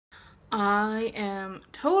I am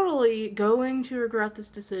totally going to regret this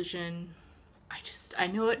decision. I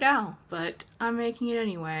know it now, but I'm making it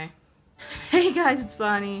anyway. Hey guys, it's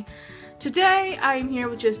Bonnie. Today I'm here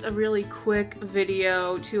with just a really quick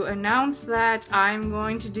video to announce that I'm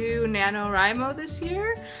going to do NaNowrimo this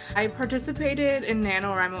year. I participated in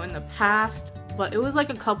NaNowrimo in the past, but it was like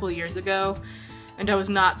a couple years ago and I was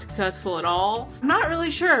not successful at all. So I'm not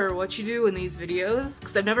really sure what you do in these videos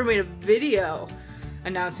because I've never made a video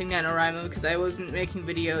announcing NaNowrimo because I wasn't making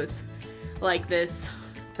videos like this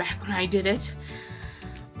back when I did it.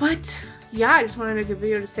 But yeah, I just wanted to make a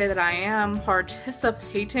video to say that I am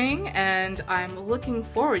participating and I'm looking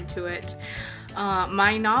forward to it.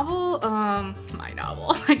 My novel,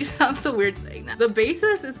 I just sound so weird saying that. The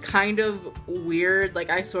basis is kind of weird, like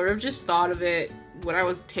I sort of just thought of it when I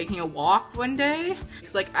was taking a walk one day.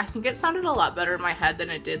 It's like, I think it sounded a lot better in my head than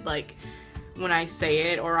it did like when I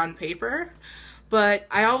say it or on paper. But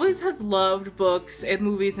I always have loved books and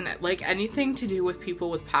movies and like anything to do with people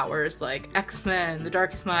with powers, like X-Men, The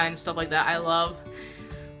Darkest Minds, stuff like that. I love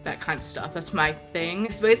that kind of stuff. That's my thing.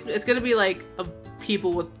 It's basically, it's gonna be like a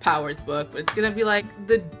people with powers book, but it's gonna be like,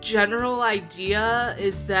 the general idea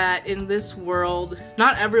is that in this world,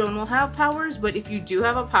 not everyone will have powers, but if you do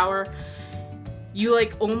have a power, you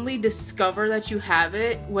like only discover that you have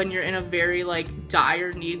it when you're in a very like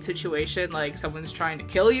dire need situation, like someone's trying to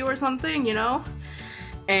kill you or something, you know?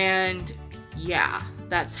 And yeah,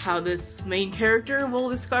 that's how this main character will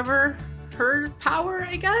discover her power,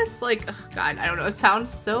 I guess? Like, oh God, I don't know, it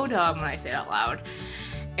sounds so dumb when I say it out loud.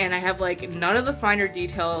 And I have like none of the finer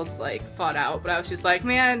details like thought out, but I was just like,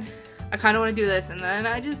 man, I kind of want to do this, and then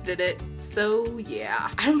I just did it. So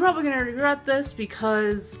yeah, I'm probably gonna regret this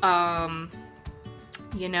because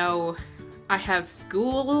you know, I have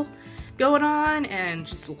school going on and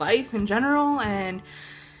just life in general, and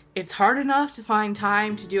it's hard enough to find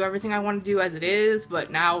time to do everything I want to do as it is,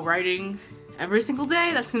 but now writing every single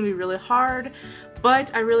day, that's gonna be really hard.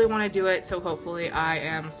 But I really want to do it, so hopefully I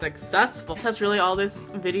am successful. So that's really all this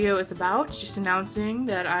video is about, just announcing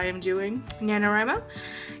that I am doing NaNowrimo.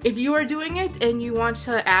 If you are doing it and you want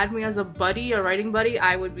to add me as a buddy, a writing buddy,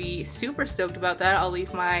 I would be super stoked about that. I'll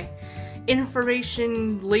leave my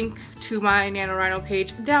information link to my NaNowrimo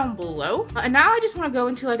page down below. And now I just want to go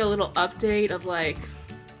into like a little update of like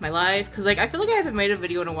my life, because like I feel like I haven't made a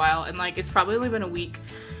video in a while, and like it's probably only been a week,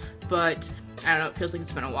 but I don't know, it feels like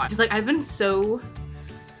it's been a while. Just like I've been so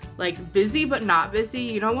like busy but not busy,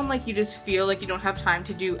 you know, when like you just feel like you don't have time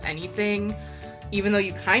to do anything even though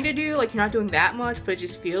you kind of do, like you're not doing that much, but it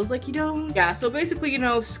just feels like you don't. Yeah, so basically, you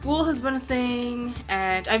know, school has been a thing,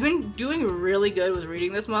 and I've been doing really good with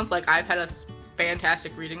reading this month. Like, I've had a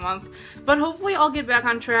fantastic reading month, but hopefully I'll get back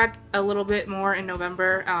on track a little bit more in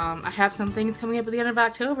November. I have some things coming up at the end of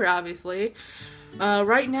October, obviously.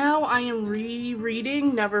 Right now, I am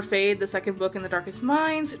rereading Never Fade, the second book in the Darkest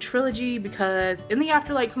Minds trilogy, because In the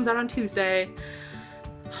Afterlight comes out on Tuesday.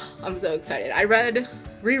 I'm so excited. I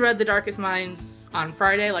reread The Darkest Minds on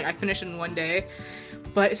Friday, like I finished in one day,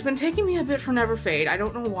 but it's been taking me a bit for Never Fade. I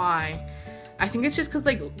don't know why. I think it's just because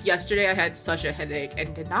like yesterday I had such a headache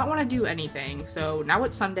and did not want to do anything. So now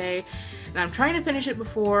it's Sunday and I'm trying to finish it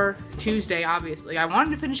before Tuesday, obviously. I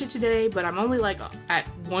wanted to finish it today, but I'm only like at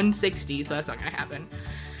 160, so that's not gonna happen.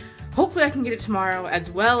 Hopefully I can get it tomorrow,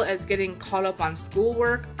 as well as getting caught up on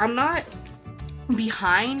schoolwork. I'm not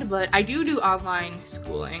behind, but I do online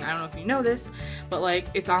schooling. I don't know if you know this, but like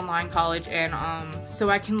it's online college, and so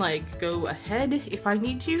I can like go ahead if I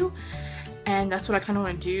need to, and that's what I kind of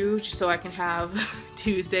want to do, just so I can have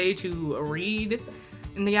Tuesday to read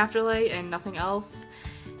In the Afterlight and nothing else.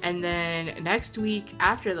 And then next week,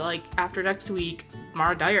 after next week,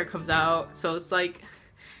 Mara Dyer comes out, so it's like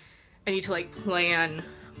I need to like plan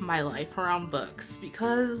my life around books,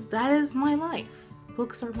 because that is my life.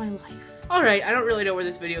 Books are my life. Alright, I don't really know where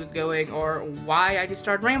this video is going or why I just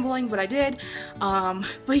started rambling, but I did.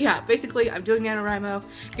 But yeah, basically I'm doing NaNowrimo.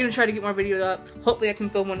 I'm gonna try to get more videos up. Hopefully I can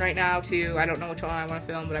film one right now too. I don't know which one I want to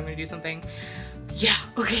film, but I'm gonna do something. Yeah,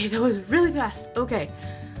 okay, that was really fast. Okay,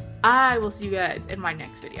 I will see you guys in my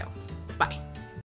next video.